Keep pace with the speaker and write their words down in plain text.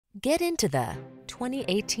Get into the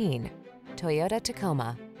 2018 Toyota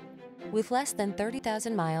Tacoma. With less than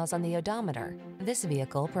 30,000 miles on the odometer, this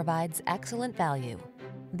vehicle provides excellent value.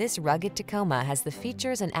 This rugged Tacoma has the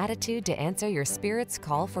features and attitude to answer your spirit's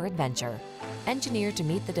call for adventure. Engineered to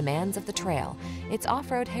meet the demands of the trail, its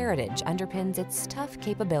off-road heritage underpins its tough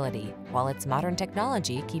capability, while its modern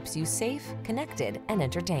technology keeps you safe, connected, and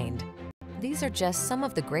entertained. These are just some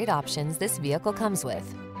of the great options this vehicle comes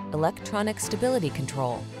with: electronic stability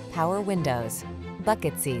control, power windows,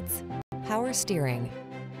 bucket seats, power steering.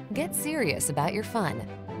 Get serious about your fun.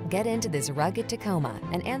 Get into this rugged Tacoma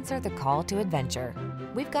and answer the call to adventure.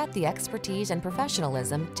 We've got the expertise and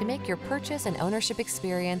professionalism to make your purchase and ownership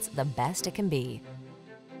experience the best it can be.